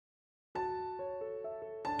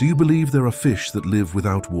Do you believe there are fish that live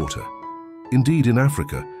without water? Indeed, in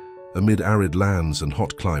Africa, amid arid lands and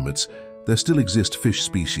hot climates, there still exist fish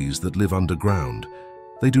species that live underground.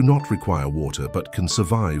 They do not require water but can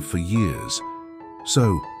survive for years.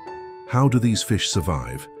 So, how do these fish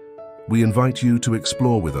survive? We invite you to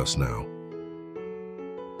explore with us now.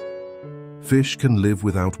 Fish can live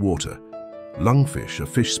without water. Lungfish, a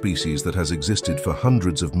fish species that has existed for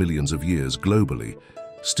hundreds of millions of years globally,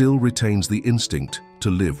 still retains the instinct to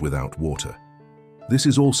live without water. This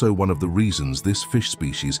is also one of the reasons this fish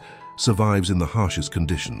species survives in the harshest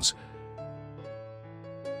conditions.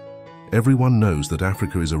 Everyone knows that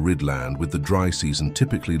Africa is a arid land with the dry season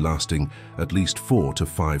typically lasting at least 4 to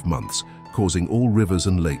 5 months, causing all rivers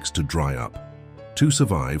and lakes to dry up. To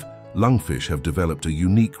survive, lungfish have developed a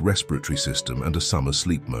unique respiratory system and a summer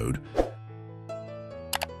sleep mode.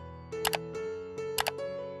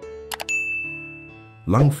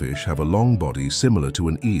 Lungfish have a long body similar to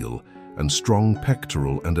an eel and strong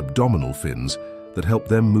pectoral and abdominal fins that help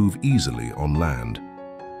them move easily on land.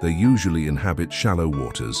 They usually inhabit shallow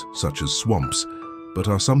waters, such as swamps, but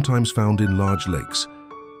are sometimes found in large lakes.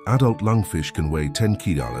 Adult lungfish can weigh 10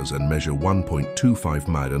 kilos and measure 1.25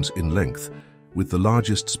 meters in length, with the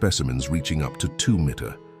largest specimens reaching up to 2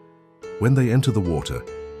 meters. When they enter the water,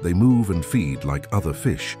 they move and feed like other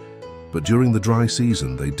fish, but during the dry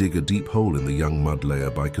season they dig a deep hole in the young mud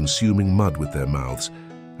layer by consuming mud with their mouths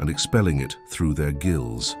and expelling it through their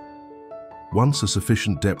gills. Once a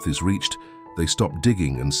sufficient depth is reached, they stop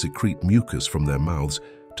digging and secrete mucus from their mouths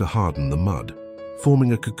to harden the mud,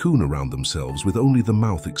 forming a cocoon around themselves with only the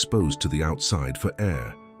mouth exposed to the outside for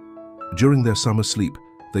air. During their summer sleep,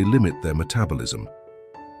 they limit their metabolism.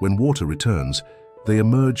 When water returns, they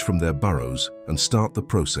emerge from their burrows and start the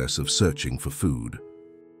process of searching for food.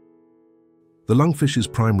 The lungfish's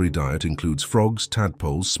primary diet includes frogs,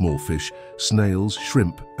 tadpoles, small fish, snails,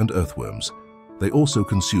 shrimp, and earthworms. They also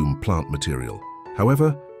consume plant material.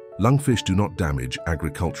 However, lungfish do not damage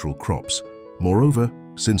agricultural crops. Moreover,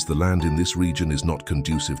 since the land in this region is not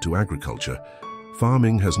conducive to agriculture,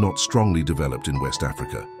 farming has not strongly developed in West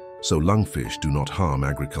Africa, so lungfish do not harm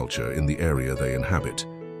agriculture in the area they inhabit.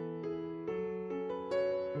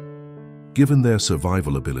 Given their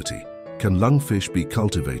survival ability, can lungfish be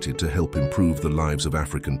cultivated to help improve the lives of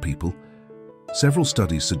African people? Several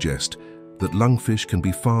studies suggest that lungfish can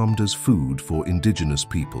be farmed as food for indigenous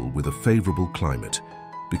people with a favorable climate,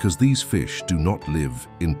 because these fish do not live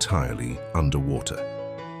entirely underwater.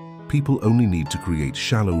 People only need to create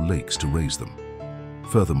shallow lakes to raise them.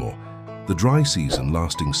 Furthermore, the dry season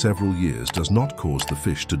lasting several years does not cause the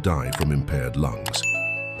fish to die from impaired lungs.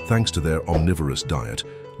 Thanks to their omnivorous diet,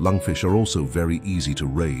 lungfish are also very easy to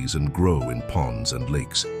raise and grow in ponds and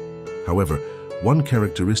lakes. However, one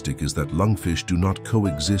characteristic is that lungfish do not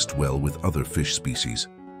coexist well with other fish species.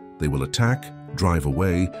 They will attack, drive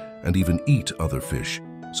away, and even eat other fish,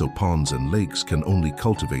 so ponds and lakes can only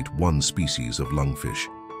cultivate one species of lungfish.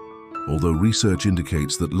 Although research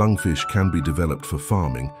indicates that lungfish can be developed for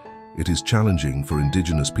farming, it is challenging for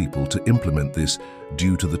indigenous people to implement this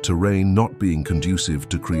due to the terrain not being conducive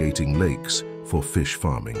to creating lakes for fish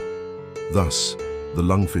farming. Thus, the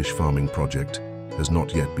lungfish farming project has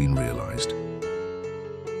not yet been realized.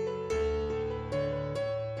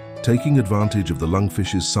 Taking advantage of the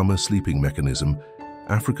lungfish's summer sleeping mechanism,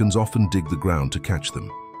 Africans often dig the ground to catch them.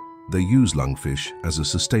 They use lungfish as a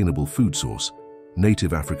sustainable food source.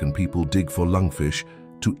 Native African people dig for lungfish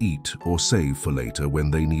to eat or save for later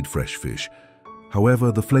when they need fresh fish.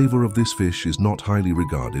 However, the flavor of this fish is not highly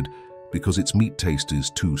regarded because its meat taste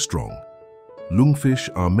is too strong. Lungfish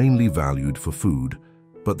are mainly valued for food,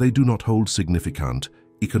 but they do not hold significant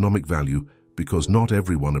economic value because not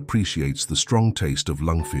everyone appreciates the strong taste of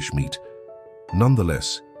lungfish meat.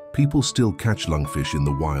 Nonetheless, people still catch lungfish in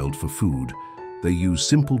the wild for food. They use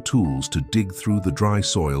simple tools to dig through the dry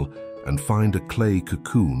soil and find a clay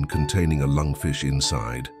cocoon containing a lungfish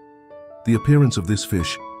inside. The appearance of this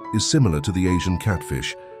fish is similar to the Asian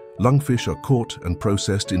catfish. Lungfish are caught and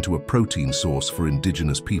processed into a protein source for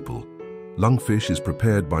indigenous people. Lungfish is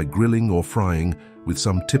prepared by grilling or frying with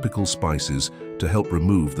some typical spices to help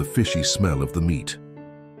remove the fishy smell of the meat.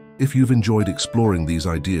 If you've enjoyed exploring these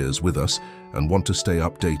ideas with us and want to stay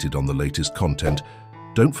updated on the latest content,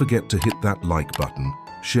 don't forget to hit that like button,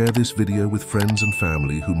 share this video with friends and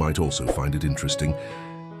family who might also find it interesting,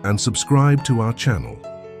 and subscribe to our channel.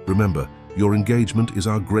 Remember, your engagement is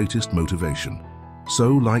our greatest motivation. So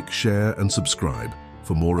like, share, and subscribe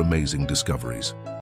for more amazing discoveries.